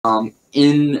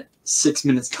In 6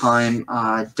 minutes time,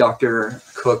 Dr.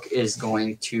 Cooke is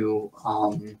going to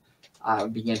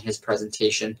begin his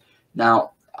presentation.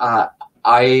 Now,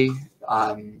 I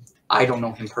don't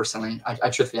know him personally. I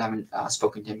truthfully haven't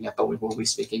spoken to him yet, but we will be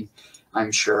speaking,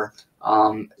 I'm sure.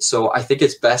 So I think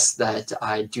it's best that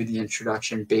I do the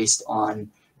introduction based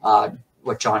on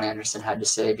what John Anderson had to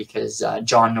say, because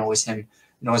John knows him,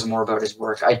 knows more about his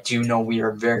work. I do know we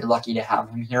are very lucky to have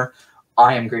him here.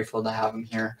 I am grateful to have him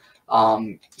here.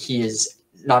 He is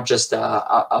not just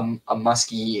a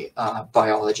musky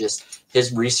biologist.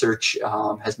 His research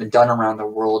has been done around the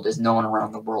world, is known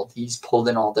around the world. He's pulled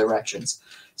in all directions.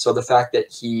 So the fact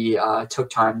that he took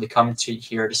time to come to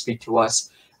here to speak to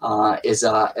us is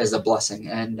a blessing,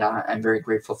 and I'm very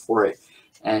grateful for it.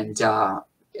 And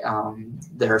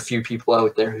there are a few people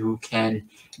out there who can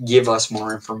give us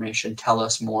more information, tell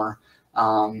us more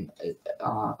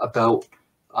about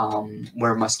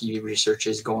where musky research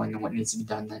is going and what needs to be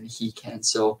done than he can.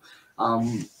 So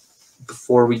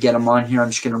before we get him on here, I'm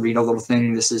just going to read a little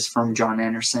thing. This is from John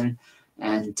Anderson,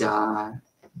 and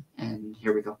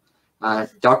here we go.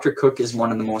 Dr. Cooke is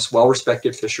one of the most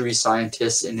well-respected fisheries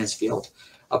scientists in his field,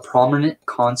 a prominent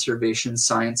conservation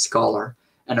science scholar,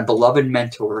 and a beloved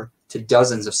mentor to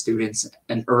dozens of students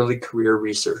and early career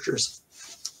researchers.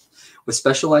 With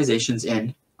specializations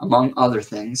in, among other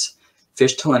things,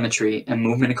 fish telemetry and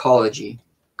movement ecology,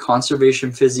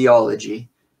 conservation physiology,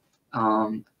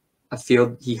 a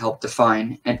field he helped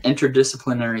define, and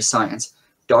interdisciplinary science,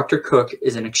 Dr. Cooke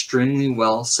is an extremely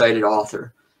well-cited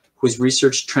author whose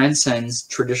research transcends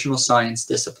traditional science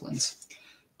disciplines.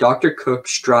 Dr. Cooke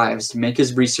strives to make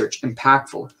his research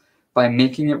impactful by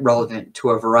making it relevant to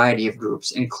a variety of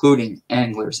groups, including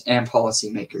anglers and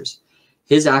policymakers.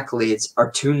 His accolades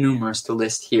are too numerous to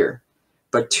list here,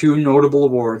 but two notable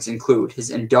awards include his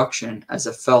induction as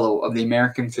a Fellow of the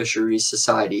American Fisheries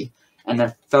Society and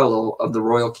a Fellow of the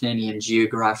Royal Canadian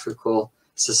Geographical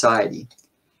Society.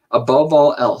 Above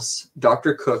all else,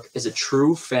 Dr. Cooke is a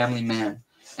true family man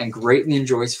and greatly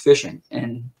enjoys fishing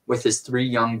and with his 3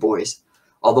 young boys.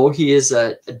 Although he is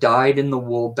a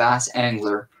dyed-in-the-wool bass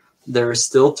angler, there is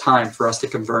still time for us to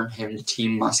convert him to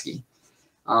Team Muskie.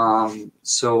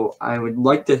 So I would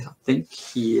like to think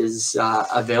he is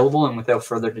available, and without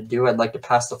further ado, I'd like to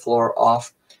pass the floor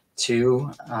off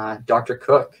to Dr.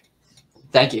 Cooke.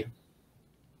 Thank you.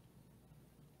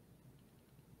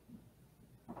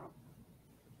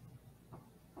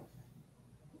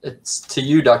 It's to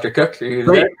you, Dr. Cooke. Are you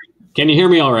Great. there? Can you hear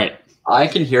me all right? I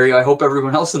can hear you. I hope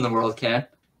everyone else in the world can.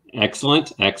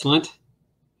 Excellent, excellent.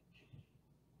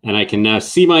 And I can now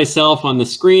see myself on the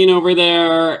screen over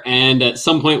there. And at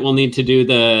some point we'll need to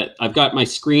do I've got my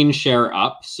screen share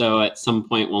up. So at some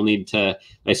point we'll need to,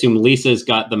 I assume Lisa's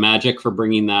got the magic for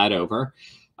bringing that over.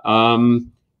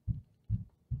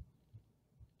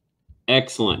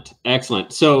 Excellent,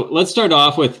 excellent. So let's start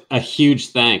off with a huge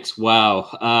thanks.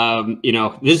 Wow. You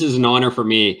know, this is an honor for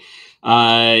me.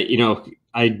 You know,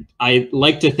 I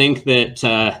like to think that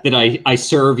I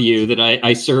serve you, that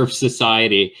I serve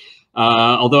society.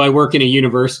 Although I work in a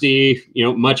university, you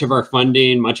know, much of our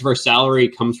funding, much of our salary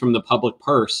comes from the public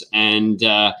purse, and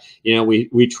you know,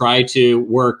 we try to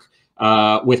work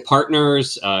with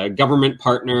partners, government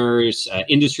partners,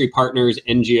 industry partners,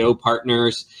 NGO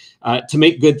partners, to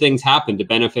make good things happen to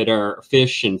benefit our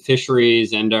fish and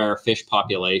fisheries and our fish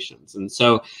populations. And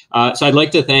so, so I'd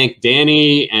like to thank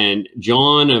Danny and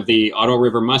John of the Ottawa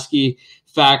River Muskie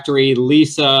Factory,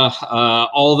 Lisa,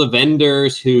 all the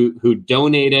vendors who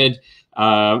donated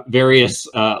various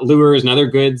lures and other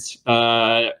goods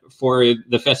for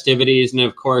the festivities, and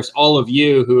of course all of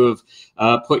you who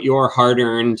have put your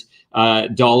hard-earned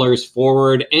dollars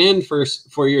forward, and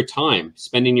for your time,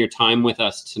 spending your time with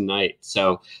us tonight.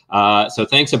 So so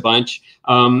thanks a bunch.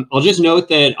 I'll just note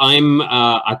that I'm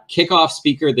a kickoff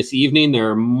speaker this evening. There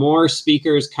are more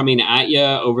speakers coming at you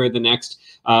over the next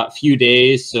few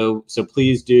days, so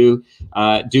please do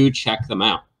check them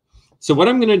out. So what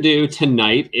I'm going to do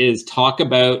tonight is talk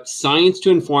about science to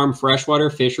inform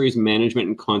freshwater fisheries management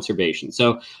and conservation.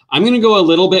 So I'm going to go a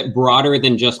little bit broader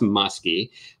than just muskie.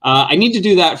 I need to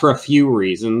do that for a few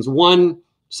reasons. One,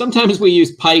 sometimes we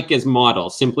use pike as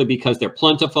models simply because they're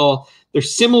plentiful. They're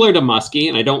similar to muskie,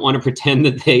 and I don't want to pretend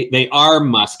that they are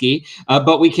muskie,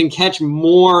 but we can catch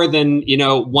more than, you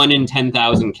know, 1 in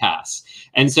 10,000 casts.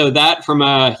 And so that from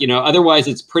a, you know, otherwise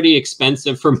it's pretty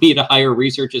expensive for me to hire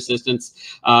research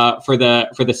assistants for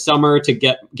the summer to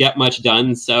get much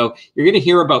done. So you're going to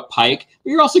hear about pike, but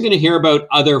you're also going to hear about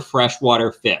other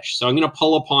freshwater fish. So I'm going to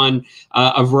pull upon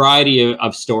a variety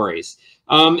of stories.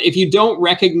 If you don't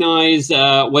recognize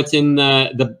what's in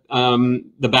the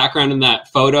background in that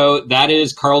photo, that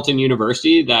is Carleton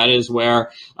University. That is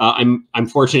where I'm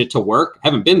fortunate to work.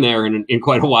 Haven't been there in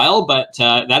quite a while, but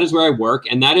that is where I work,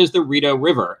 and that is the Rideau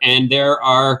River. And there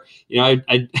are,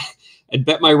 I'd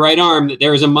bet my right arm that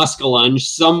there is a muskellunge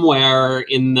somewhere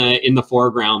in the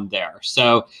foreground there.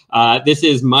 So this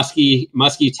is musky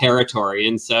territory.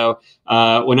 And so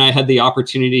when I had the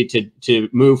opportunity to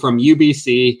move from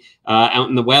UBC out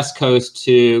in the West Coast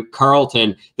to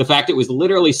Carleton, the fact it was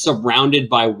literally surrounded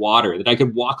by water, that I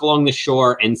could walk along the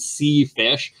shore and see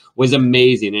fish, was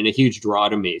amazing and a huge draw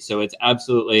to me. So it's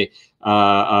absolutely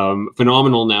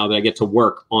phenomenal now that I get to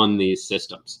work on these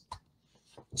systems.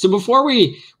 So before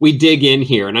we dig in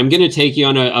here, and I'm going to take you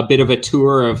on a bit of a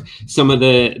tour of some of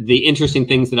the interesting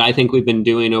things that I think we've been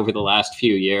doing over the last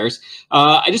few years,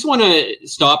 I just want to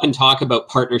stop and talk about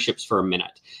partnerships for a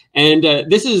minute. And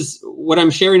this is what I'm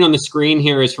sharing on the screen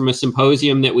here is from a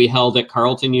symposium that we held at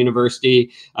Carleton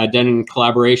University, done in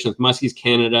collaboration with Muskies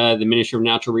Canada, the Ministry of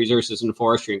Natural Resources and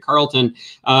Forestry in Carleton,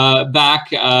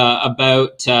 back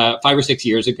about 5 or 6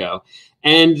 years ago.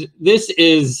 And this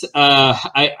is,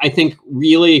 I think,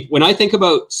 really, when I think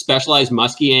about specialized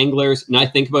muskie anglers and I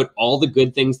think about all the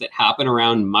good things that happen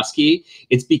around muskie,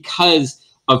 it's because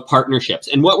of partnerships.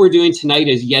 And what we're doing tonight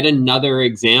is yet another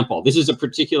example. This is a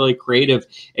particularly creative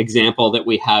example that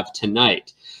we have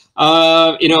tonight.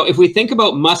 If we think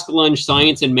about muskellunge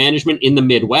science and management in the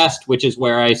Midwest, which is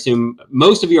where I assume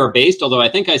most of you are based, although I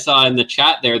think I saw in the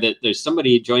chat there that there's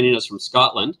somebody joining us from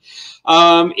Scotland.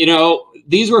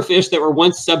 These were fish that were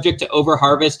once subject to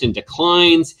overharvest and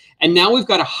declines, and now we've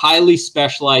got a highly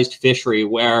specialized fishery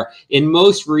where in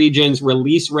most regions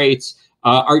release rates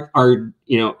are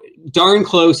darn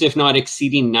close, if not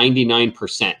exceeding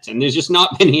 99%. And there's just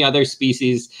not many other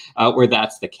species where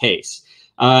that's the case.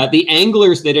 The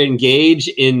anglers that engage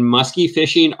in muskie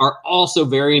fishing are also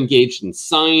very engaged in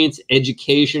science,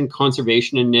 education,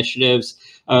 conservation initiatives.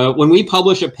 When we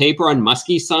publish a paper on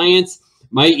muskie science,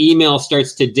 my email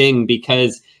starts to ding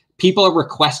because people are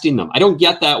requesting them. I don't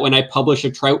get that when I publish a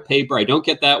trout paper. I don't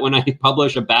get that when I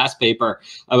publish a bass paper.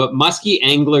 But muskie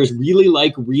anglers really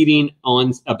like reading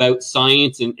about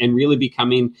science and really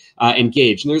becoming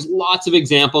engaged. And there's lots of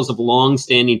examples of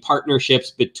long-standing partnerships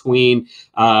between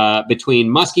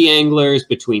muskie anglers,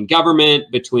 between government,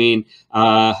 between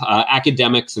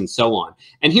academics, and so on.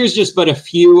 And here's just but a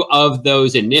few of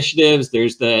those initiatives.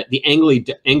 There's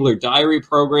the angler diary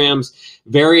programs,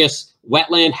 various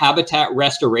wetland habitat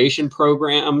restoration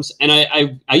programs, and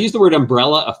I use the word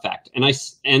umbrella effect,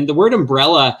 and the word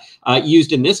umbrella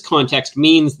used in this context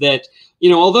means that,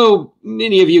 although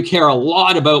many of you care a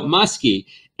lot about muskie,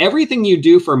 everything you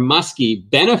do for muskie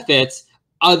benefits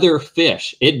other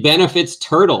fish. It benefits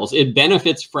turtles. It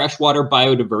benefits freshwater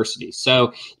biodiversity.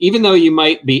 So even though you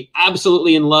might be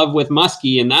absolutely in love with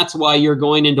muskie, and that's why you're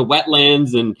going into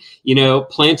wetlands and,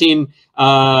 planting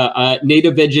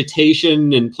native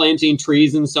vegetation and planting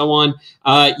trees and so on,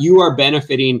 you are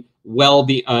benefiting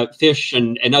fish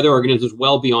and other organisms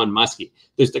well beyond muskie.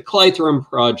 There's the Clytherum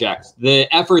project,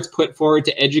 the efforts put forward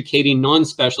to educating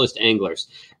non-specialist anglers.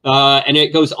 And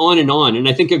it goes on. And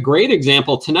I think a great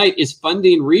example tonight is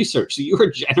funding research. So you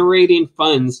are generating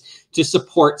funds to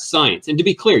support science. And to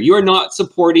be clear, you are not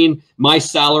supporting my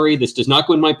salary. This does not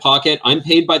go in my pocket. I'm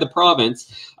paid by the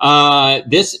province.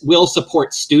 This will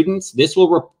support students. This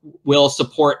will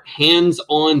support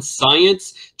hands-on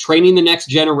science, training the next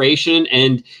generation,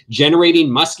 and generating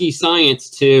muskie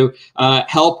science to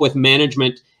help with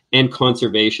management and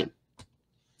conservation.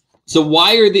 So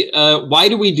why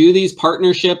do we do these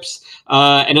partnerships?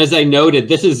 And as I noted,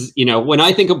 this is, when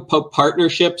I think of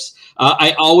partnerships,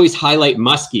 I always highlight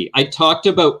muskie. I talked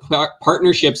about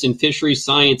partnerships in fisheries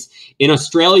science in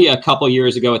Australia a couple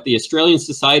years ago at the Australian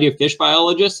Society of Fish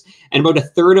Biologists, and about a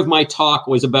third of my talk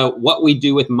was about what we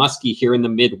do with muskie here in the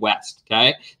Midwest,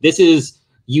 okay? This is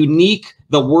unique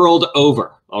the world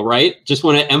over, all right? Just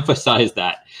want to emphasize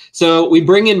that. So we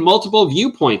bring in multiple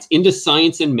viewpoints into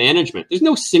science and management. There's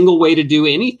no single way to do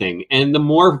anything. And the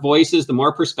more voices, the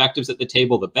more perspectives at the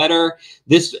table, the better.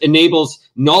 This enables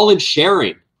knowledge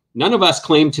sharing. None of us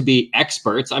claim to be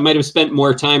experts. I might have spent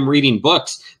more time reading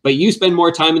books, but you spend more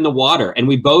time in the water, and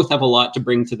we both have a lot to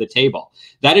bring to the table.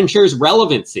 That ensures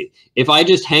relevancy. If I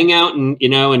just hang out and,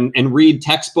 and read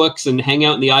textbooks and hang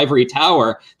out in the ivory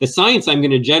tower, the science I'm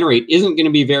going to generate isn't going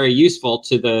to be very useful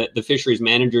to the fisheries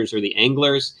managers or the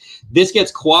anglers. This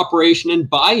gets cooperation and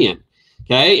buy-in.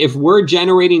 Okay, if we're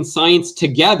generating science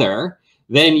together,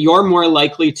 then you're more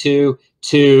likely to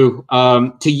to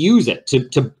use it,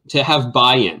 to have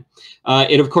buy-in.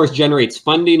 It, of course, generates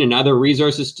funding and other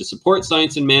resources to support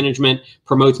science and management,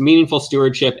 promotes meaningful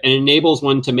stewardship, and enables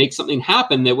one to make something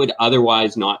happen that would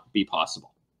otherwise not be possible.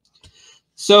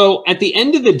 So at the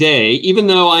end of the day, even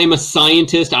though I'm a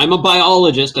scientist, I'm a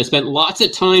biologist, I spent lots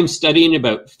of time studying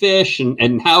about fish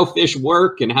and how fish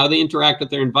work and how they interact with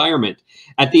their environment.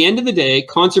 At the end of the day,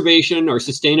 conservation or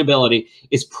sustainability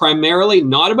is primarily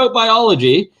not about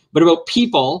biology, but about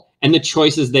people and the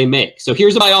choices they make. So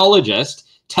here's a biologist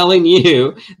telling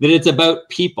you that it's about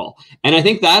people. And I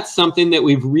think that's something that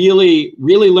we've really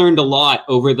learned a lot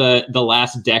over the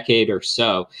last decade or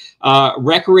so.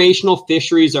 Recreational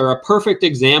fisheries are a perfect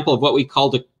example of what we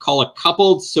call a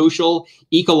coupled social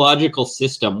ecological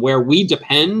system, where we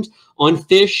depend on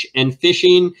fish and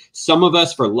fishing, some of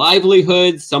us for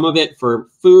livelihoods, some of it for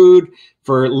food,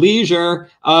 for leisure,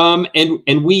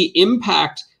 and we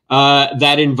impact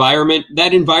that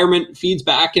environment feeds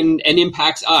back and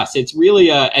impacts us. It's really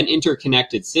an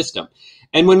interconnected system.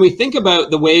 And when we think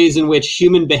about the ways in which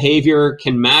human behavior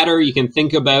can matter, you can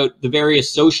think about the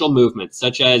various social movements,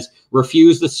 such as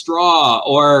refuse the straw,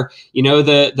 or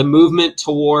the movement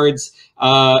towards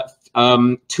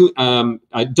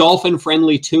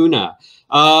dolphin-friendly tuna,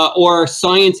 or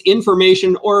science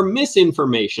information or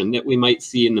misinformation that we might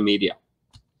see in the media.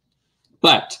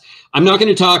 But I'm not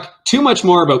going to talk too much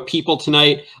more about people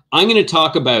tonight. I'm going to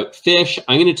talk about fish.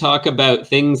 I'm going to talk about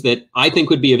things that I think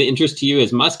would be of interest to you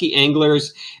as muskie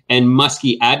anglers and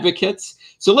muskie advocates.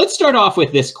 So let's start off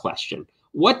with this question.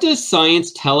 What does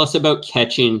science tell us about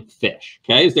catching fish?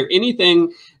 Okay, is there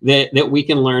anything that we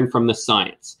can learn from the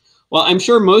science? Well, I'm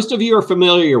sure most of you are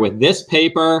familiar with this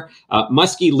paper,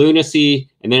 Musky Lunacy,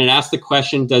 and then it asks the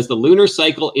question, does the lunar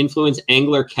cycle influence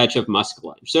angler catch of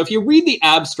muskellunge? So if you read the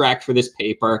abstract for this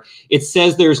paper, it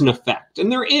says there's an effect,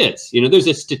 and there is. There's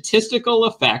a statistical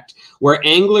effect where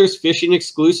anglers fishing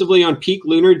exclusively on peak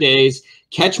lunar days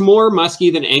catch more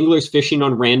muskie than anglers fishing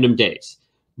on random days.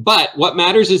 But what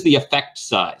matters is the effect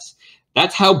size.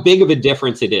 That's how big of a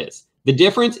difference it is. The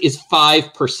difference is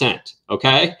 5%.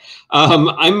 Okay,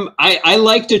 I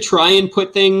like to try and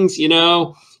put things,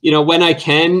 when I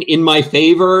can, in my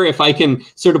favor, if I can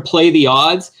sort of play the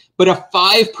odds. But a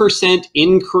 5%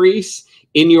 increase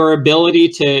in your ability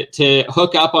to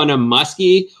hook up on a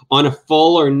muskie on a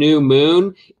full or new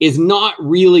moon is not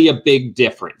really a big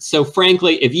difference. So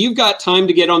frankly, if you've got time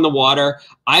to get on the water,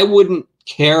 I wouldn't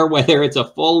care whether it's a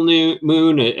full new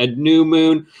moon, a new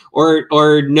moon,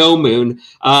 or no moon.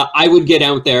 I would get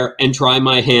out there and try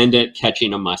my hand at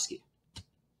catching a muskie.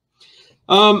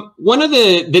 One of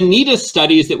the neatest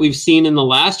studies that we've seen in the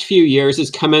last few years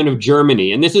has come out of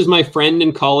Germany. And this is my friend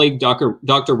and colleague, Dr.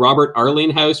 Robert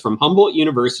Arlinghaus from Humboldt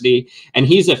University. And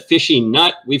he's a fishing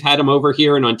nut. We've had him over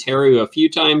here in Ontario a few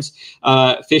times,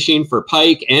 fishing for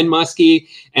pike and muskie.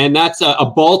 And that's a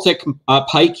Baltic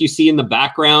pike you see in the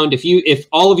background. If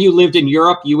all of you lived in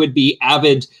Europe, you would be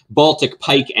avid Baltic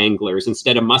pike anglers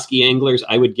instead of muskie anglers,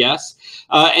 I would guess.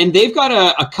 And they've got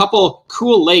a couple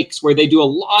cool lakes where they do a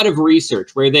lot of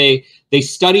research, where they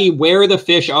study where the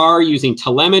fish are using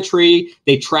telemetry.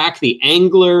 They track the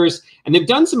anglers, and they've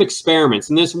done some experiments.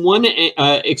 In this one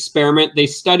experiment, they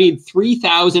studied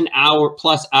 3,000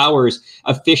 plus hours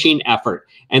of fishing effort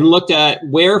and looked at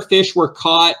where fish were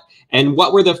caught and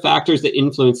what were the factors that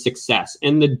influenced success.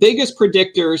 And the biggest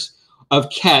predictors of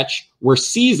catch were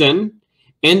season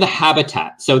and the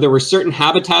habitat. So there were certain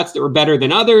habitats that were better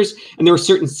than others, and there were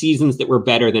certain seasons that were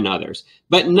better than others.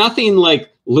 But nothing like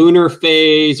lunar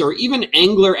phase or even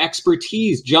angler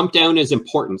expertise jumped down as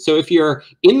important. So if you're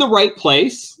in the right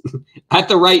place at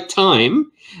the right time,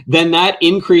 then that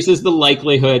increases the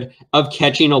likelihood of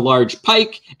catching a large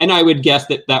pike. And I would guess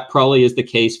that that probably is the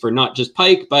case for not just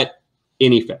pike, but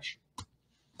any fish.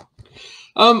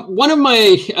 One of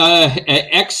my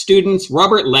ex-students,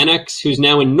 Robert Lennox, who's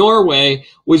now in Norway,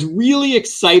 was really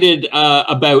excited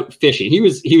about fishing. He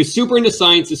was super into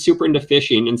science and super into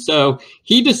fishing. And so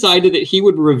he decided that he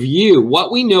would review what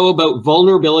we know about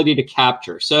vulnerability to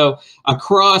capture. So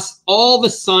across all the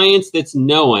science that's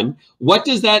known, what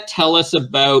does that tell us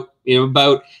about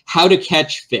how to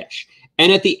catch fish?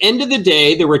 And at the end of the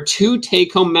day, there were two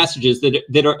take-home messages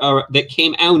that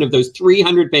came out of those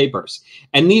 300 papers.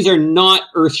 And these are not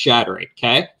earth-shattering,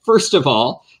 okay? First of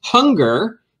all,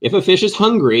 hunger, if a fish is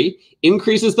hungry,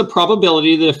 increases the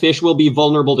probability that a fish will be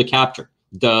vulnerable to capture.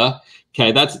 Duh.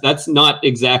 Okay, that's not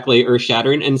exactly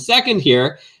earth-shattering. And second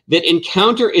here, that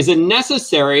encounter is a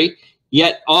necessary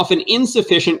yet often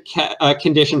insufficient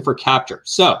condition for capture.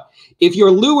 So if your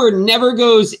lure never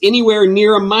goes anywhere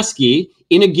near a muskie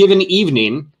in a given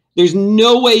evening, there's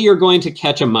no way you're going to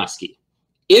catch a muskie.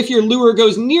 if your lure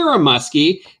goes near a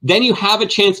muskie, then you have a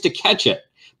chance to catch it.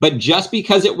 But just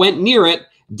because it went near it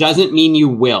doesn't mean you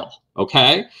will.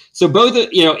 Okay, so both,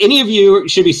 any of you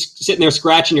should be sitting there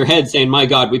scratching your head saying, my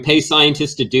God, we pay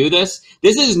scientists to do this.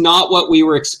 This is not what we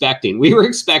were expecting. We were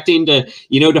expecting to,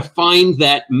 to find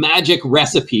that magic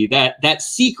recipe, that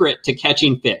secret to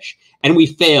catching fish. And we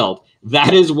failed.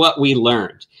 That is what we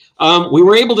learned. We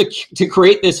were able to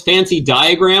create this fancy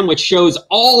diagram, which shows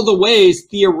all the ways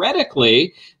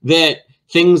theoretically that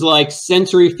things like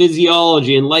sensory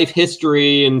physiology and life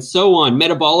history and so on,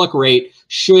 metabolic rate,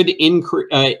 should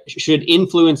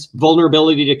influence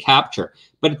vulnerability to capture.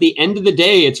 But at the end of the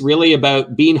day, it's really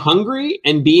about being hungry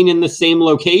and being in the same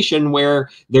location where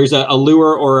there's a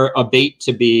lure or a bait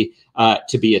to be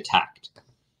attacked.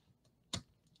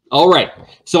 All right,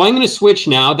 so I'm going to switch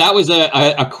now. That was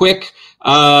a quick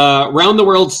round the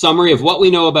world summary of what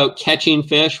we know about catching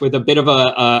fish with a bit of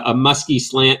a musky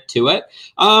slant to it.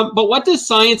 But what does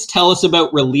science tell us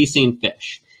about releasing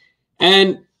fish?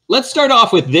 And let's start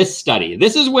off with this study.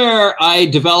 This is where I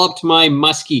developed my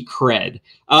musky cred.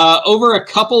 Over a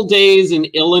couple days in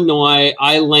Illinois,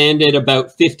 I landed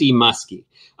about 50 muskie.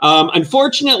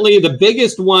 Unfortunately, the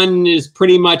biggest one is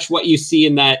pretty much what you see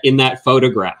in that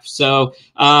photograph. So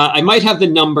I might have the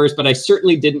numbers, but I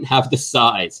certainly didn't have the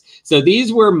size. So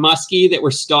these were muskie that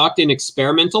were stocked in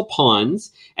experimental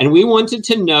ponds, and we wanted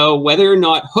to know whether or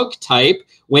not hook type,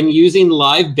 when using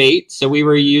live bait, so we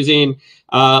were using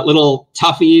little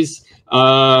toughies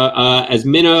as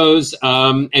minnows,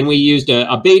 and we used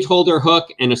a bait holder hook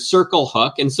and a circle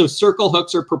hook. And so circle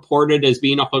hooks are purported as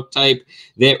being a hook type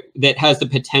that has the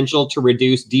potential to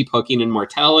reduce deep hooking and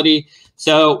mortality.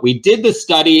 So we did the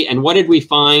study, and what did we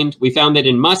find? We found that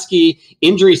in muskie,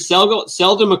 injury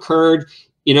seldom occurred,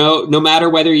 no matter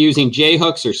whether you're using J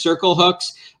hooks or circle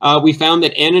hooks. We found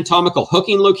that anatomical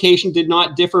hooking location did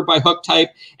not differ by hook type,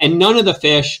 and none of the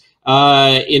fish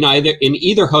in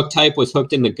either hook type was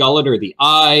hooked in the gullet or the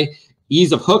eye.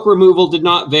 Ease of hook removal did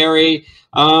not vary,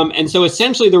 and so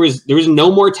essentially there was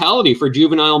no mortality for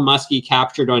juvenile muskie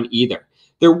captured on either.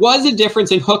 There was a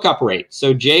difference in hookup rate.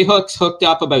 So J hooks hooked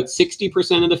up about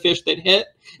 60% of the fish that hit,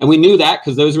 and we knew that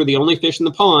because those were the only fish in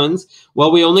the ponds.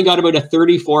 Well, we only got about a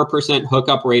 34%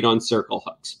 hookup rate on circle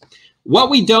hooks.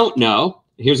 What we don't know,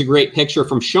 here's a great picture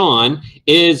from Sean,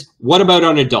 is what about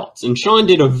on adults? And Sean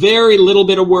did a very little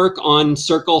bit of work on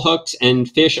circle hooks and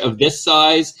fish of this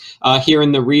size here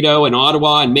in the Rideau in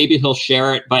Ottawa, and maybe he'll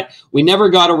share it, but we never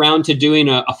got around to doing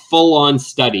a full-on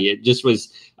study. It just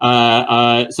was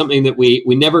something that we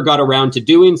never got around to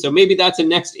doing. So maybe that's a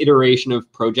next iteration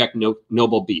of Project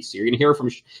Noble Beast. So you're going to hear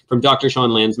from Dr. Sean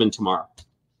Landsman tomorrow.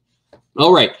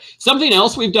 All right. Something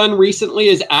else we've done recently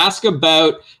is ask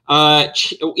about,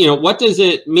 what does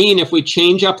it mean if we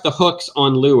change up the hooks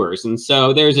on lures? And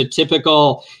so there's a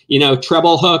typical,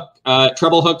 treble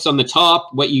hooks on the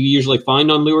top, what you usually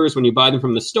find on lures when you buy them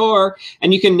from the store.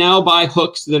 And you can now buy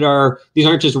hooks these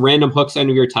aren't just random hooks out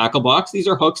of your tackle box. These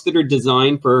are hooks that are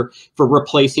designed for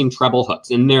replacing treble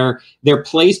hooks. And they're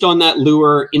placed on that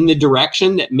lure in the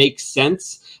direction that makes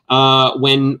sense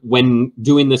when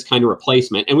doing this kind of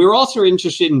replacement. And we were also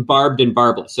interested in barbed and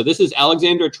barbless. So this is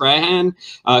Alexandra Trahan,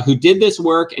 who did this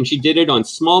work, and she did it on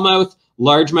smallmouth,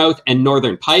 largemouth, and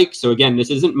northern pike. So again,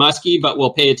 this isn't muskie, but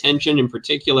we'll pay attention in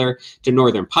particular to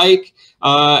northern pike.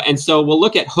 And so we'll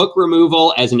look at hook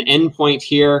removal as an endpoint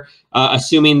here,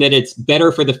 assuming that it's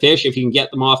better for the fish if you can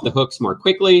get them off the hooks more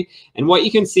quickly. And what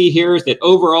you can see here is that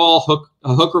overall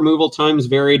hook removal times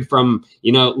varied from,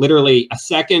 literally a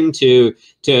second to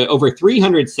over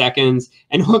 300 seconds.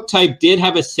 And hook type did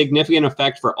have a significant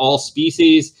effect for all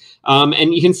species.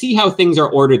 And you can see how things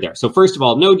are ordered there. So first of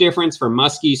all, no difference for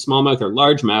muskie, smallmouth, or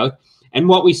largemouth. And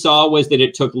what we saw was that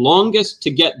it took longest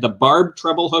to get the barbed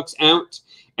treble hooks out.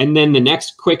 And then the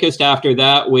next quickest after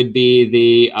that would be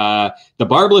the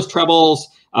barbless trebles,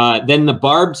 then the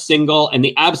barbed single, and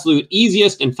the absolute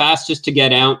easiest and fastest to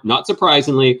get out, not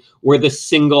surprisingly, were the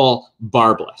single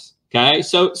barbless. Okay,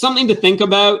 so something to think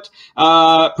about,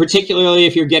 particularly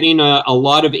if you're getting a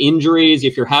lot of injuries,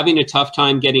 if you're having a tough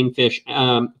time getting fish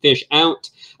out,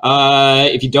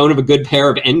 if you don't have a good pair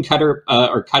of end cutter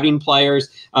or cutting pliers,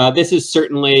 this is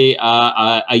certainly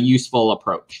a useful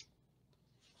approach.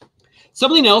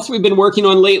 Something else we've been working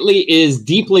on lately is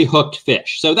deeply hooked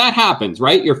fish. So that happens,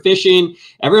 right? You're fishing,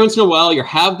 every once in a while you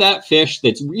have that fish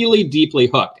that's really deeply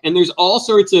hooked. And there's all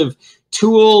sorts of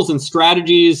tools and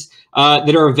strategies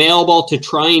that are available to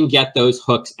try and get those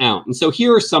hooks out. And so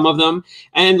here are some of them.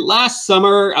 And last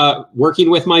summer, working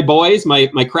with my boys,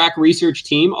 my crack research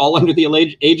team, all under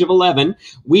the age of 11,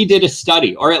 we did a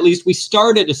study, or at least we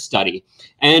started a study.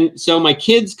 And so my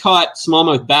kids caught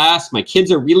smallmouth bass. My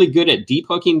kids are really good at deep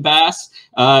hooking bass,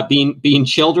 being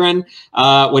children,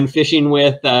 when fishing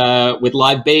with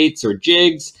live baits or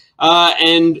jigs.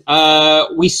 And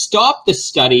we stopped the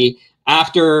study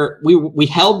after we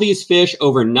held these fish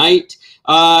overnight.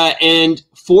 And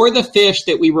for the fish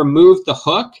that we removed the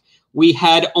hook, we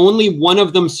had only one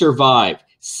of them survive.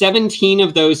 17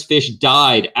 of those fish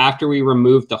died after we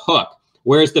removed the hook,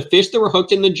 whereas the fish that were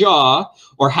hooked in the jaw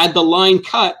or had the line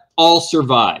cut all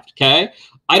survived, okay?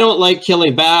 I don't like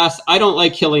killing bass. I don't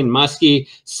like killing muskie.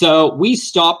 So we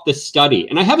stopped the study.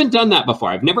 And I haven't done that before.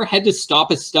 I've never had to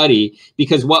stop a study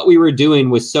because what we were doing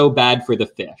was so bad for the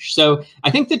fish. So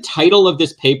I think the title of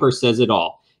this paper says it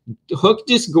all. Hook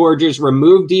disgorgers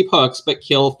remove deep hooks but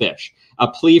kill fish. A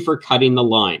plea for cutting the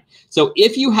line. So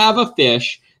if you have a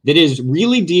fish that is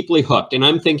really deeply hooked, and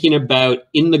I'm thinking about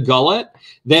in the gullet,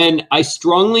 then I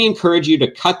strongly encourage you to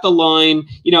cut the line,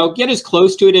 get as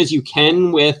close to it as you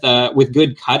can with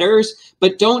good cutters,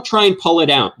 but don't try and pull it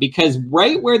out, because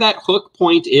right where that hook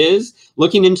point is,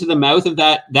 looking into the mouth of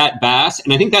that bass,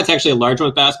 and I think that's actually a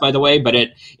largemouth bass, by the way, but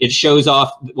it shows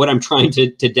off what I'm trying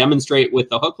to demonstrate with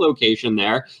the hook location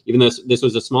there, even though this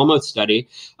was a smallmouth study.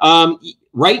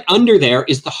 Right under there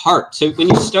is the heart. So when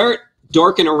you start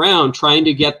dorking around trying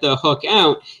to get the hook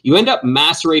out, you end up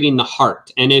macerating the heart.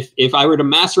 And if I were to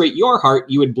macerate your heart,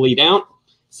 you would bleed out.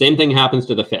 Same thing happens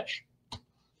to the fish.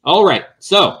 All right,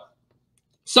 so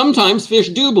sometimes fish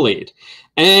do bleed.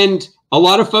 And a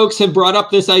lot of folks have brought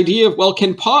up this idea of, well,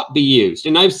 can pop be used?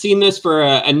 And I've seen this for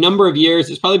a number of years.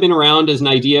 It's probably been around as an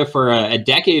idea for a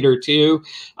decade or two.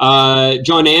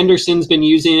 John Anderson's been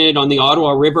using it on the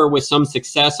Ottawa River with some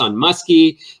success on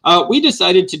muskie. We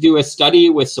decided to do a study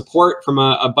with support from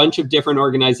a bunch of different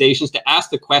organizations to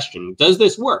ask the question, does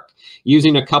this work?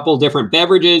 Using a couple different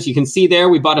beverages. You can see there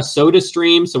we bought a soda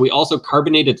stream, so we also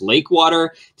carbonated lake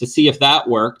water to see if that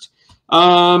worked.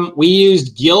 We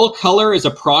used gill color as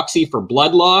a proxy for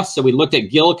blood loss. So we looked at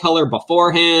gill color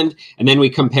beforehand, and then we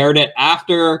compared it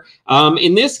after.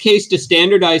 In this case, to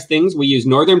standardize things, we used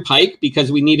northern pike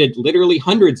because we needed literally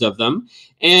hundreds of them.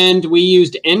 And we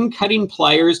used end cutting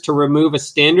pliers to remove a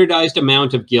standardized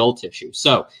amount of gill tissue.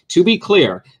 So to be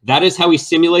clear, that is how we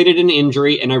simulated an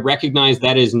injury. And I recognize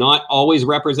that is not always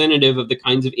representative of the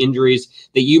kinds of injuries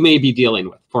that you may be dealing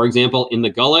with. For example, in the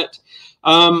gullet.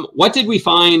 What did we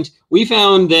find? We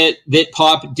found that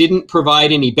pop didn't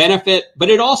provide any benefit, but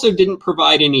it also didn't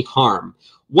provide any harm.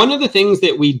 One of the things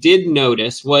that we did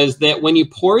notice was that when you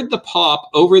poured the pop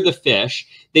over the fish,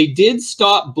 they did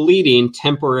stop bleeding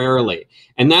temporarily.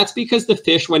 And that's because the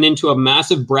fish went into a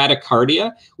massive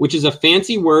bradycardia, which is a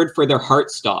fancy word for their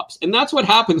heart stops. And that's what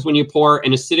happens when you pour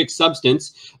an acidic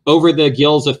substance over the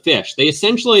gills of fish. They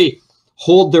essentially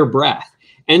hold their breath.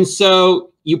 And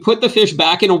so you put the fish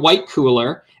back in a white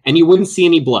cooler and you wouldn't see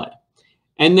any blood.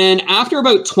 And then after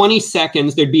about 20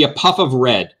 seconds, there'd be a puff of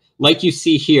red, like you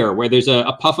see here, where there's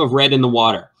a puff of red in the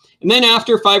water. And then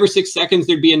after 5 or 6 seconds,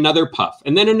 there'd be another puff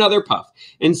and then another puff.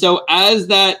 And so as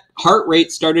that heart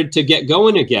rate started to get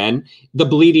going again, the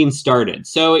bleeding started.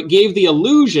 So it gave the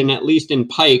illusion, at least in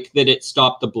pike, that it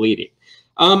stopped the bleeding.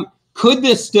 Could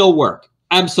this still work?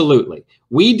 Absolutely.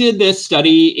 We did this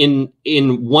study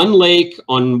in one lake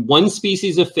on one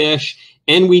species of fish,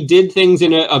 and we did things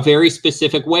in a very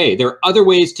specific way. There are other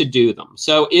ways to do them.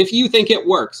 So if you think it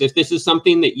works, if this is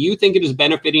something that you think it is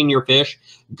benefiting your fish,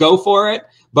 go for it.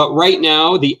 But right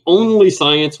now, the only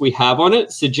science we have on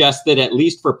it suggests that, at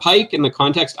least for pike, in the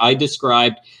context I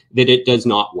described, that it does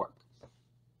not work.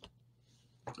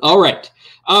 All right.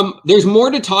 There's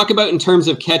more to talk about in terms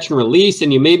of catch and release,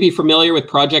 and you may be familiar with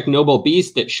Project Noble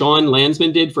Beast that Sean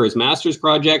Landsman did for his master's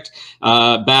project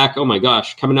back, oh my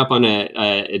gosh, coming up on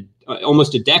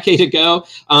almost a decade ago.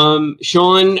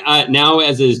 Sean now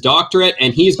has his doctorate,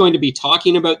 and he's going to be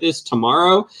talking about this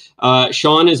tomorrow.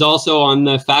 Sean is also on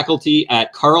the faculty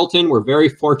at Carleton. We're very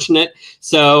fortunate.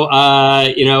 So,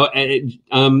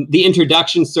 the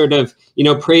introduction sort of,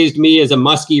 praised me as a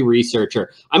muskie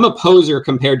researcher. I'm a poser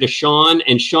compared to Sean,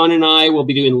 and Sean and I will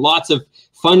be doing lots of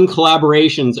fun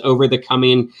collaborations over the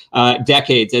coming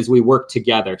decades as we work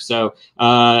together. So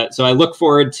I look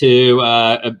forward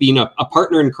to being a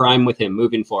partner in crime with him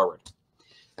moving forward.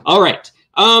 All right.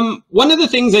 One of the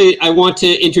things I want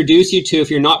to introduce you to, if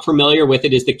you're not familiar with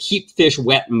it, is the keep fish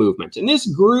wet movement. And this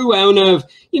grew out of,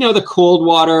 the cold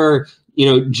water,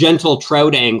 gentle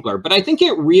trout angler. But I think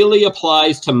it really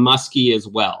applies to muskie as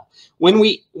well. when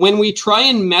we try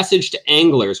and message to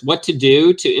anglers what to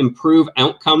do to improve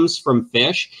outcomes from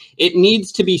fish, it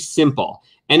needs to be simple.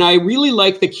 And I really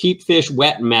like the keep fish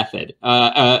wet method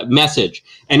message.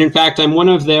 And in fact, I'm one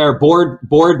of their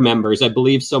board members. I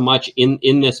believe so much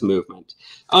in this movement.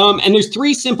 And there's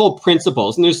 3 simple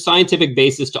principles, and there's scientific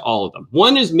basis to all of them.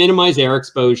 1 is minimize air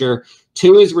exposure.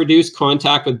 2 is reduce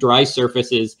contact with dry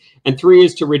surfaces. And 3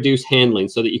 is to reduce handling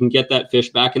so that you can get that fish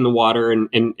back in the water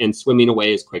and swimming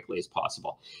away as quickly as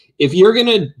possible. If you're going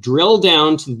to drill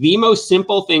down to the most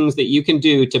simple things that you can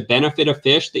do to benefit a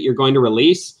fish that you're going to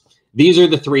release, these are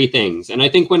the 3 things. And I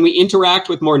think when we interact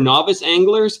with more novice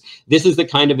anglers, this is the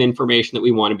kind of information that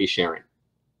we want to be sharing.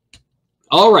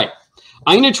 All right.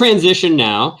 I'm going to transition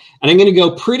now, and I'm going to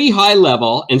go pretty high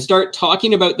level and start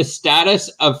talking about the status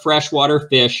of freshwater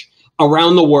fish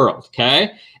around the world,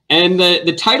 okay? And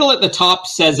the title at the top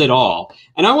says it all.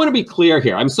 And I want to be clear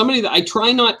here. I'm somebody that I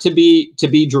try not to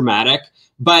be dramatic,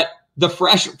 but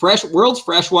the world's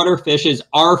freshwater fishes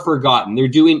are forgotten. They're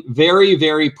doing very,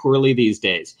 very poorly these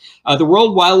days. The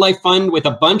World Wildlife Fund, with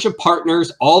a bunch of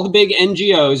partners, all the big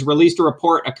NGOs, released a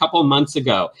report a couple months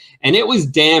ago, and it was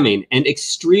damning and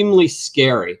extremely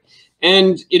scary.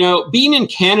 And, you know, being in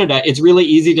Canada, it's really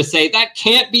easy to say, that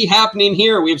can't be happening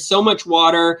here. We have so much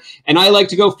water, and I like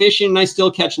to go fishing, and I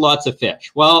still catch lots of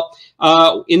fish. Well,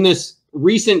 in this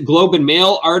recent Globe and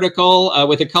Mail article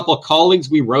with a couple of colleagues,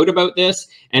 we wrote about this.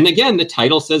 And again, the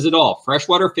title says it all.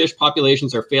 Freshwater fish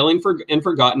populations are failing and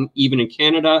forgotten, even in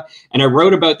Canada. And I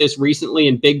wrote about this recently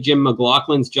in Big Jim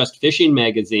McLaughlin's Just Fishing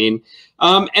magazine.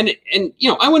 And you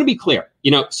know, I want to be clear.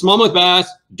 You know, smallmouth bass,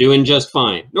 doing just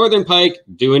fine. Northern pike,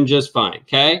 doing just fine,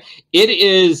 okay? It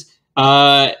is...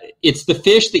 it's the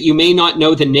fish that you may not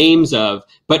know the names of,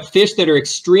 but fish that are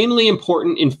extremely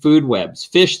important in food webs,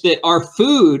 fish that are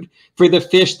food for the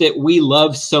fish that we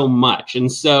love so much.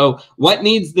 And so what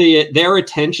needs their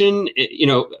attention, you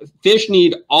know, fish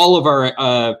need all of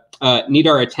our need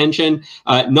our attention,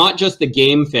 not just the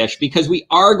game fish, because we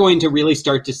are going to really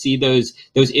start to see those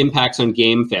impacts on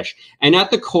game fish. And at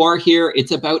the core here,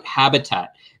 it's about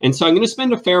habitat. And so I'm going to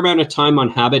spend a fair amount of time on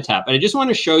habitat, but I just want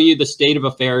to show you the state of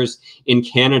affairs in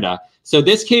Canada. So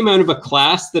this came out of a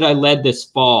class that I led this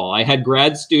fall. I had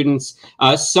grad students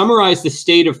summarize the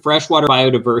state of freshwater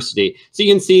biodiversity. So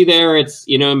you can see there, it's,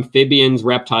 you know, amphibians,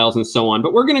 reptiles, and so on.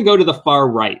 But we're going to go to the far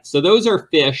right. So those are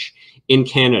fish in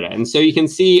Canada. And so you can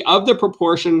see of the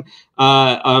proportion,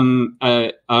 so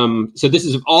this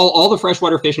is all the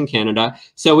freshwater fish in Canada.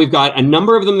 So we've got a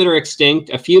number of them that are extinct,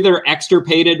 a few that are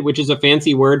extirpated, which is a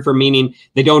fancy word for meaning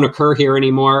they don't occur here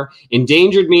anymore.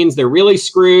 Endangered means they're really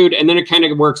screwed, and then it kind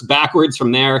of works backwards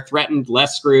from there. Threatened,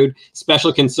 less screwed.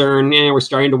 Special concern, we're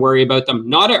starting to worry about them.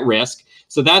 Not at risk.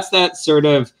 So that's that sort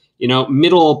of, you know,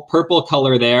 middle purple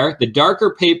color there. The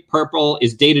darker purple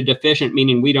is data deficient,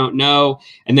 meaning we don't know.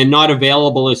 And then not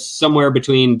available is somewhere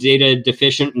between data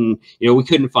deficient and, you know, we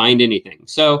couldn't find anything.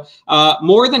 So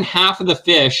more than half of the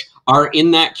fish are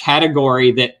in that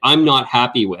category that I'm not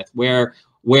happy with, where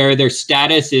their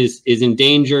status is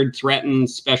endangered,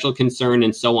 threatened, special concern,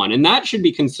 and so on. And that should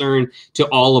be concern to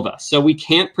all of us. So we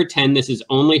can't pretend this is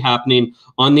only happening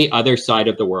on the other side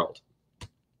of the world.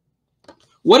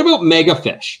 What about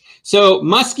megafish? So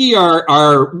muskie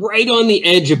are right on the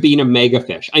edge of being a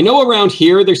megafish. I know around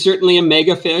here, they're certainly a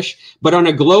megafish, but on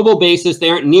a global basis,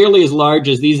 they aren't nearly as large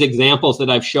as these examples that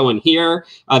I've shown here.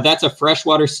 That's a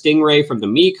freshwater stingray from the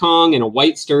Mekong and a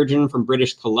white sturgeon from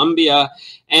British Columbia.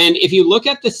 And if you look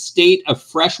at the state of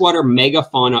freshwater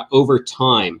megafauna over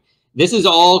time, this is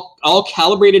all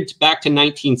calibrated back to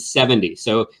 1970.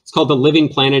 So it's called the Living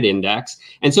Planet Index.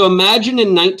 And so imagine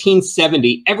in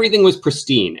 1970, everything was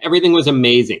pristine. Everything was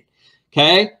amazing.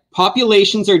 Okay.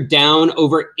 Populations are down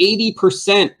over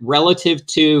 80% relative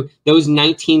to those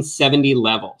 1970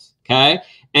 levels. Okay.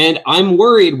 And I'm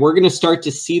worried we're going to start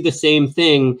to see the same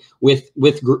thing with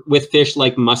fish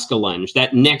like muskellunge,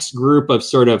 that next group of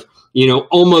sort of, you know,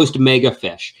 almost mega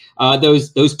fish.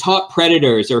 Those top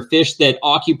predators are fish that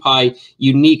occupy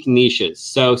unique niches.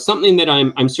 So something that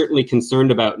I'm certainly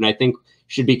concerned about, and I think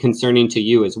should be concerning to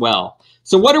you as well.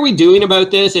 So what are we doing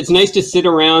about this? It's nice to sit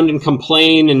around and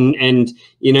complain and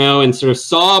you know, and sort of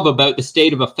sob about the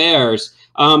state of affairs.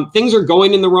 Things are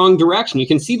going in the wrong direction. You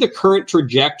can see the current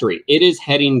trajectory. It is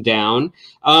heading down.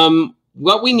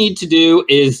 What we need to do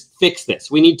is fix this.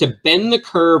 We need to bend the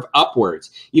curve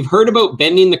upwards. You've heard about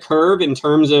bending the curve in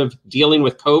terms of dealing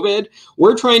with COVID.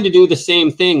 We're trying to do the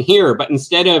same thing here, but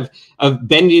instead of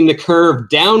bending the curve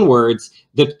downwards,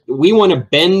 we want to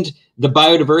bend the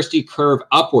biodiversity curve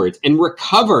upwards and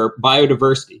recover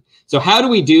biodiversity. So how do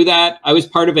we do that? I was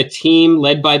part of a team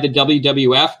led by the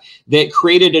WWF that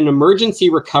created an emergency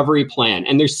recovery plan.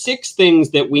 And there's 6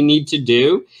 things that we need to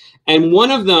do. And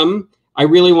one of them I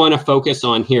really want to focus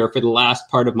on here for the last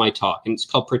part of my talk. And it's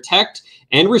called Protect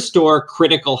and Restore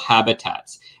Critical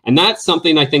Habitats. And that's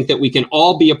something I think that we can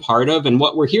all be a part of and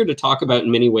what we're here to talk about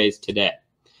in many ways today.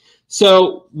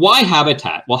 So why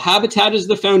habitat? Well, habitat is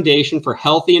the foundation for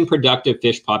healthy and productive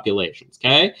fish populations,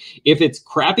 okay? If it's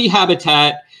crappy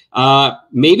habitat,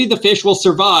 maybe the fish will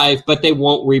survive, but they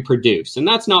won't reproduce. And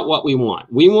that's not what we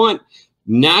want. We want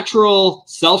natural,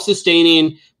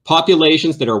 self-sustaining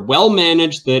populations that are well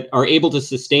managed, that are able to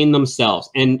sustain themselves.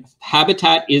 And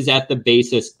habitat is at the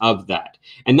basis of that.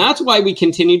 And that's why we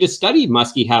continue to study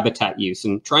muskie habitat use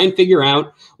and try and figure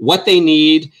out what they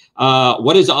need,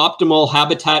 what is optimal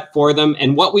habitat for them,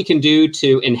 and what we can do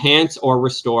to enhance or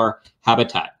restore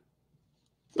habitat.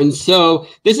 And so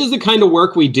this is the kind of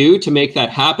work we do to make that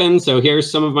happen. So here's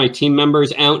some of my team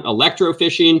members out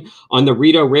electrofishing on the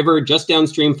Rideau River just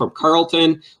downstream from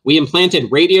Carleton. We implanted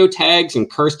radio tags,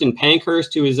 and Kirsten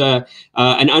Pankhurst, who is an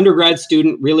undergrad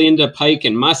student really into pike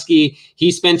and muskie,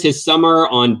 he spent his summer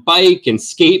on bike and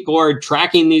skateboard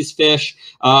tracking these fish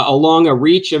along a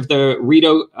reach of the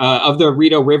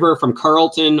Rideau River from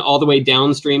Carleton all the way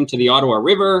downstream to the Ottawa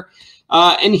River.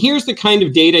 And here's the kind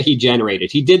of data he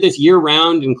generated. He did this year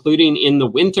round, including in the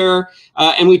winter,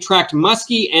 and we tracked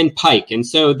muskie and pike. And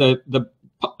so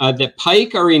the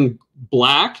pike are in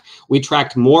black. We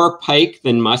tracked more pike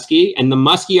than muskie, and the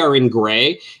muskie are in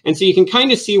gray. And so you can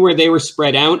kind of see where they were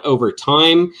spread out over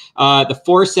time. The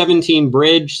 417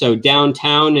 bridge, so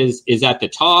downtown, is at the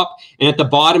top, and at the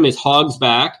bottom is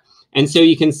Hogsback. And so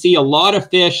you can see a lot of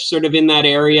fish sort of in that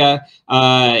area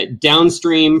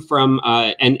downstream from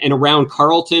and around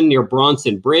Carleton near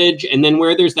Bronson Bridge. And then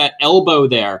where there's that elbow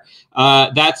there,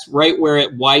 that's right where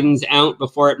it widens out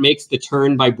before it makes the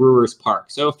turn by Brewers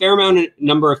Park. So a fair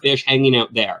number of fish hanging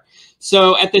out there.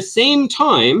 So at the same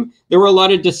time, there were a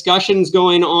lot of discussions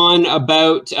going on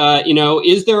about,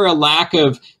 is there a lack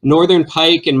of northern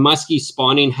pike and muskie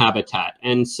spawning habitat?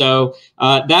 And so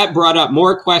that brought up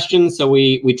more questions. So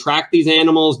we tracked these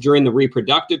animals during the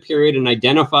reproductive period and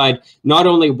identified not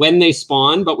only when they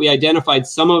spawn, but we identified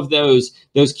some of those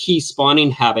key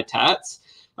spawning habitats.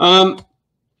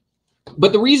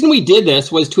 But the reason we did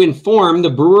this was to inform the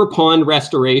Brewer Pond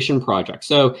Restoration Project.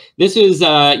 So this is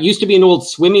used to be an old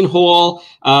swimming hole.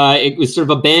 It was sort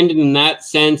of abandoned in that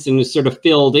sense and was sort of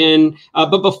filled in.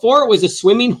 But before it was a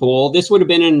swimming hole, this would have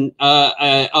been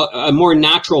a more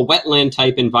natural wetland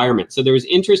type environment. So there was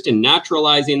interest in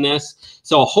naturalizing this.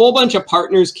 So a whole bunch of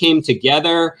partners came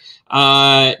together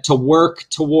to work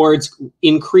towards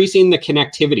increasing the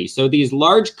connectivity. So these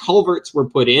large culverts were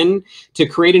put in to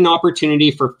create an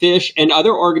opportunity for fish and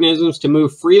other organisms to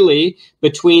move freely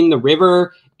between the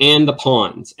river and the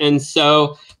ponds. And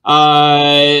so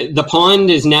the pond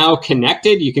is now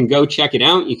connected. You can go check it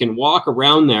out. You can walk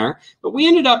around there. But we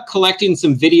ended up collecting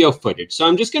some video footage. So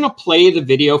I'm just going to play the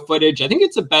video footage. I think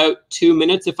it's about 2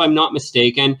 minutes, if I'm not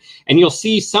mistaken. And you'll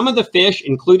see some of the fish,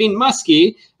 including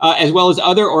muskie, as well as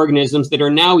other organisms that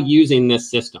are now using this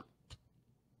system.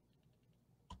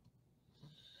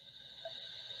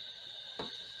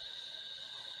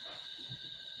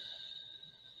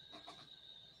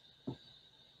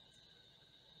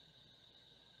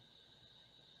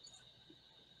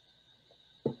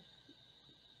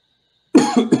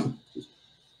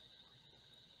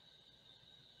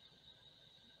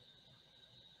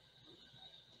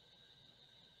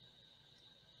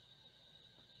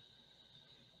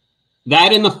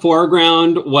 That in the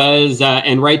foreground was,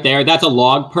 and right there, that's a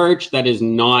log perch. That is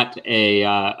not a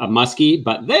muskie,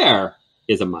 but there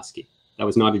is a muskie. That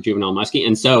was not a juvenile muskie.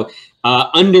 And so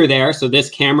under there, so this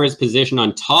camera is positioned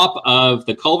on top of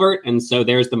the culvert. And so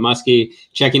there's the muskie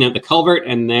checking out the culvert.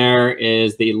 And there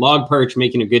is the log perch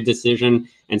making a good decision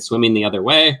and swimming the other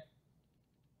way.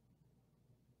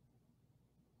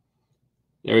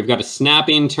 There we've got a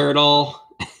snapping turtle.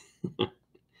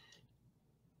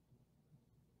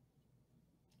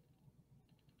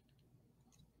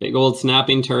 Big old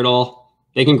snapping turtle.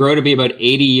 They can grow to be about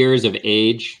 80 years of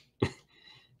age.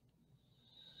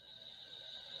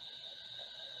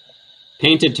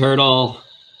 Painted turtle.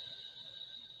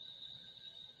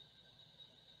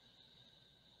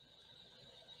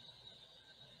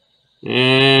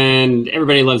 And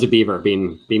everybody loves a beaver,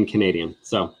 being Canadian.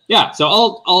 So yeah, so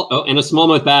oh, and a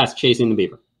smallmouth bass chasing the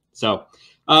beaver. So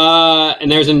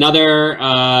and there's another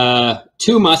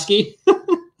 2 muskie.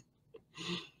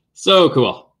 So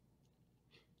cool.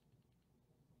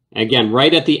 Again,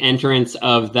 right at the entrance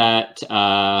of that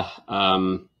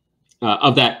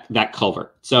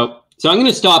culvert. So So I'm going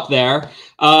to stop there,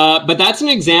 but that's an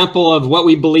example of what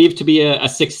we believe to be a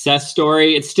success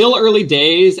story. It's still early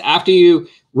days. After you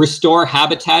restore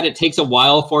habitat, it takes a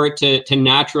while for it to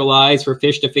naturalize, for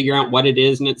fish to figure out what it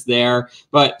is, and it's there.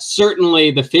 But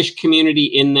certainly the fish community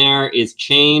in there is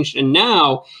changed. And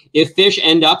now if fish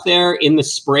end up there in the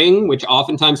spring, which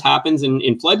oftentimes happens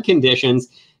in flood conditions,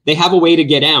 they have a way to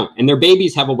get out, and their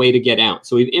babies have a way to get out.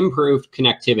 So we've improved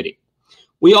connectivity.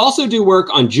 We also do work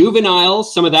on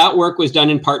juveniles. Some of that work was done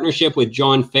in partnership with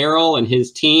John Farrell and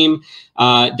his team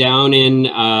down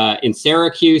in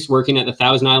Syracuse, working at the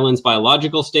Thousand Islands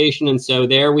Biological Station. And so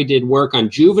there we did work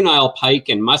on juvenile pike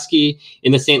and muskie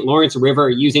in the St. Lawrence River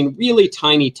using really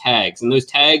tiny tags. And those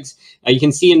tags you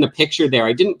can see in the picture there.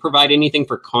 I didn't provide anything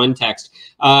for context,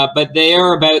 but they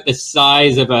are about the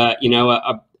size of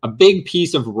a big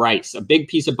piece of rice, a big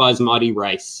piece of basmati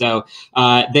rice. So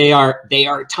they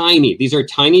are tiny. These are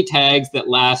tiny tags that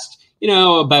last,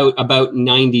 about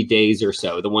 90 days or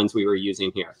so, the ones we were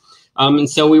using here. And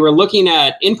so we were looking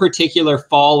at, in particular,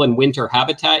 fall and winter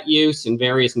habitat use in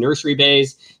various nursery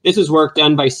bays. This is work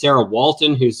done by Sarah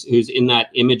Walton, who's in that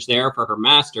image there for her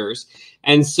master's.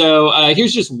 And so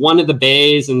here's just one of the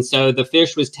bays. And so the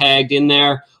fish was tagged in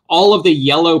there. All of the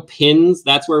yellow pins,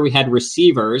 that's where we had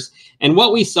receivers. And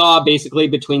what we saw basically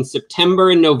between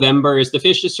September and November is the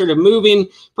fish just sort of moving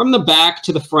from the back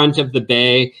to the front of the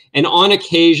bay. And on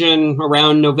occasion,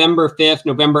 around November 5th,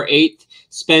 November 8th,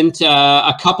 spent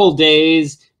a couple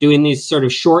days doing these sort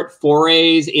of short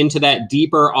forays into that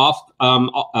deeper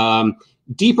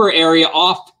area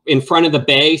off in front of the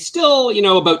bay, still,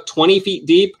 about 20 feet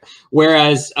deep.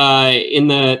 Whereas in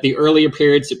the earlier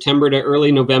period, September to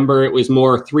early November, it was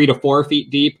more 3 to 4 feet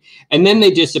deep. And then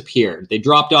they disappeared. They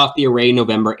dropped off the array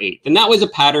November 8th. And that was a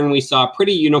pattern we saw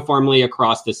pretty uniformly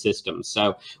across the system.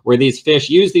 So where these fish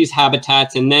use these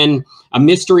habitats, and then a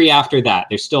mystery after that.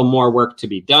 There's still more work to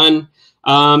be done.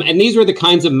 And these were the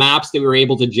kinds of maps that we were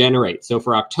able to generate. So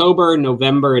for October,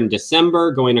 November, and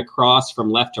December, going across from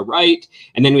left to right.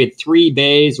 And then we had 3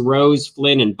 bays, Rose,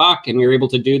 Flynn, and Buck, and we were able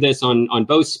to do this on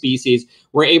both species.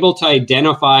 We're able to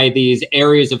identify these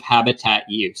areas of habitat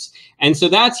use. And so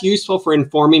that's useful for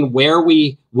informing where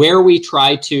we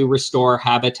try to restore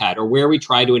habitat or where we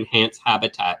try to enhance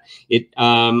habitat.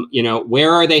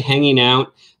 Where are they hanging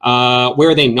out? Where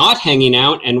are they not hanging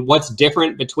out, and what's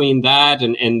different between that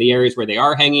and the areas where they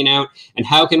are hanging out, and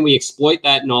how can we exploit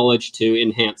that knowledge to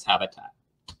enhance habitat?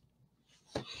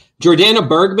 Jordana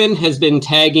Bergman has been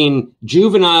tagging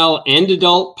juvenile and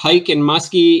adult pike and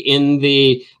muskie in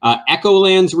the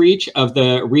Echolands reach of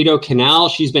the Rideau Canal.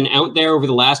 She's been out there over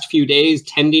the last few days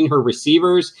tending her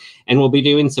receivers, and we'll be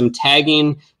doing some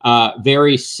tagging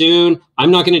very soon.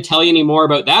 I'm not going to tell you any more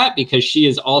about that because she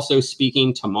is also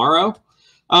speaking tomorrow.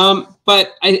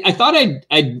 But I thought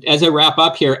I'd, as I wrap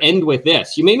up here, end with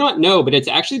this. You may not know, but it's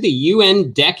actually the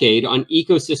UN Decade on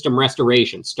Ecosystem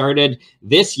Restoration, started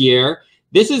this year.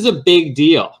 This is a big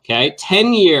deal, okay?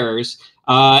 10 years,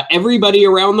 everybody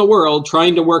around the world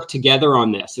trying to work together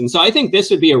on this. And so I think this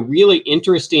would be a really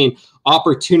interesting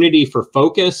opportunity for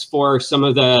focus for some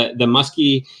of the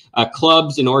muskie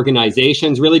clubs and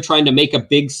organizations, really trying to make a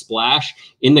big splash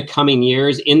in the coming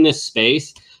years in this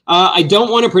space. I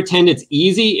don't want to pretend it's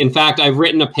easy. In fact, I've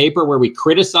written a paper where we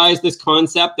criticize this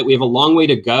concept, that we have a long way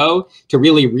to go to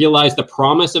really realize the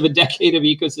promise of a decade of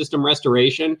ecosystem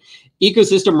restoration.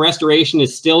 Ecosystem restoration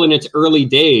is still in its early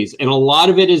days, and a lot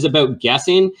of it is about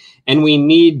guessing, and we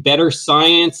need better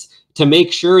science to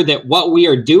make sure that what we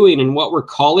are doing and what we're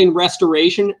calling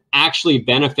restoration actually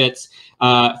benefits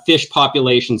fish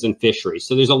populations and fisheries.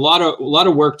 So there's a lot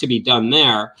of work to be done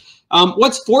there.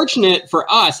 What's fortunate for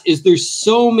us is there's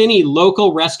so many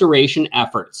local restoration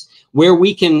efforts where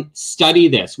we can study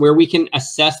this, where we can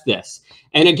assess this.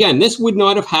 And again, this would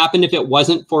not have happened if it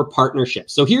wasn't for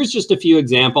partnerships. So here's just a few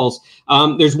examples.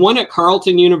 There's one at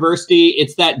Carleton University.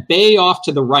 It's that bay off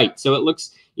to the right. So it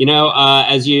looks,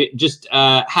 as you just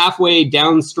halfway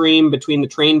downstream between the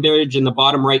train bridge and the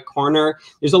bottom right corner,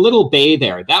 there's a little bay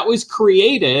there. That was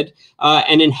created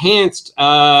and enhanced.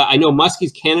 I know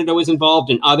Muskies Canada was involved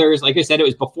and others. Like I said, it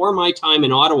was before my time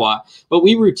in Ottawa, but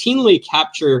we routinely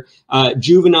capture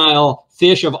juvenile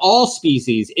fish of all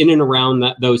species in and around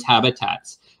those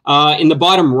habitats. In the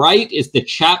bottom right is the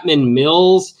Chapman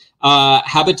Mills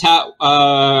habitat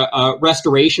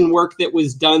restoration work that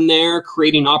was done there,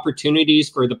 creating opportunities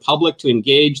for the public to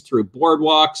engage through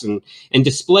boardwalks and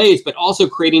displays, but also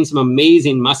creating some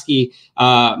amazing muskie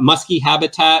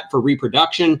habitat for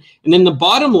reproduction. And then the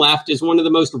bottom left is one of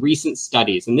the most recent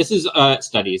studies, and this is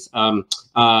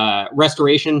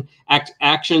restoration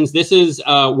actions. This is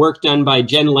work done by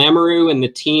Jen Lamoureux and the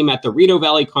team at the Rideau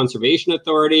Valley Conservation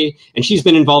Authority, and she's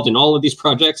been involved in all of these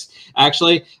projects,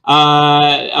 actually.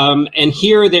 And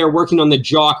here they're working on the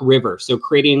Jock River, so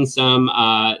creating some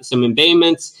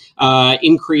embayments,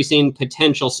 increasing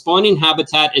potential spawning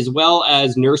habitat as well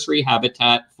as nursery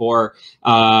habitat for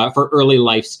early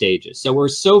life stages. So we're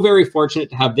so very fortunate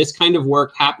to have this kind of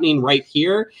work happening right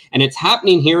here, and it's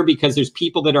happening here because there's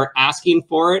people that are asking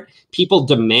for it, people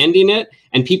demanding it,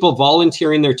 and people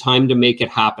volunteering their time to make it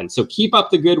happen. So keep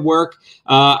up the good work.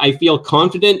 I feel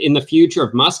confident in the future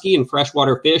of muskie and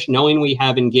freshwater fish, knowing we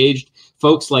have engaged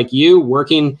folks like you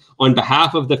working on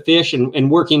behalf of the fish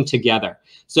and working together.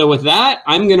 So with that,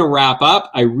 I'm going to wrap up.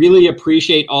 I really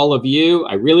appreciate all of you.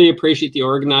 I really appreciate the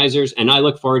organizers, and I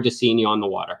look forward to seeing you on the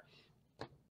water.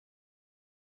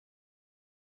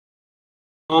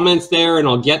 Comments there, and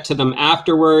I'll get to them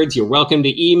afterwards. You're welcome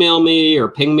to email me or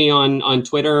ping me on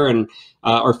Twitter and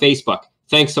or Facebook.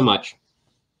 Thanks so much.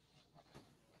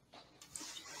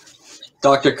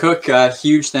 Dr. Cooke,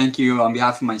 huge thank you on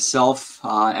behalf of myself,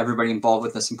 everybody involved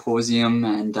with the symposium,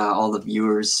 and all the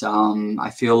viewers. I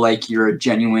feel like you're a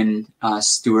genuine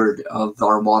steward of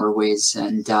our waterways,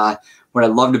 and what I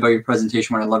loved about your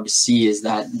presentation, what I love to see is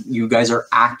that you guys are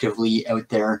actively out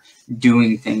there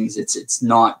doing things. It's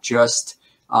not just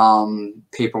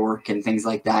paperwork and things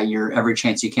like that. You're every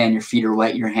chance you can, your feet are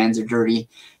wet, your hands are dirty,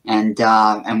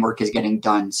 and work is getting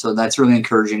done. So that's really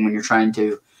encouraging when you're trying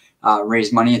to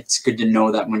raise money. It's good to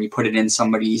know that when you put it in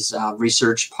somebody's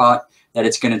research pot, that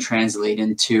it's going to translate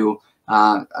into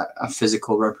a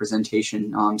physical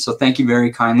representation. So thank you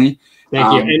very kindly.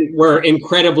 Thank you. And we're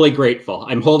incredibly grateful.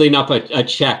 I'm holding up a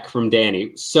check from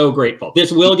Danny. So grateful.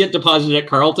 This will get deposited at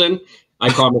Carleton. I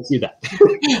promise you that.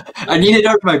 I need it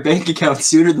out of my bank account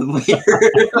sooner than later.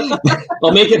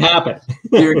 I'll make it happen.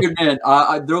 You're a good man.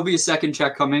 There'll be a second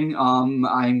check coming.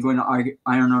 I'm going to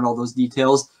iron out all those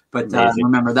details. But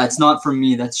remember, that's not from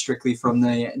me. That's strictly from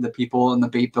the people and the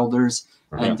bait builders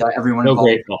and everyone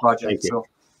involved in the project. So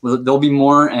there'll be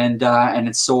more, and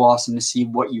it's so awesome to see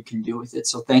what you can do with it.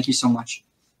 So thank you so much.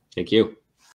 Thank you.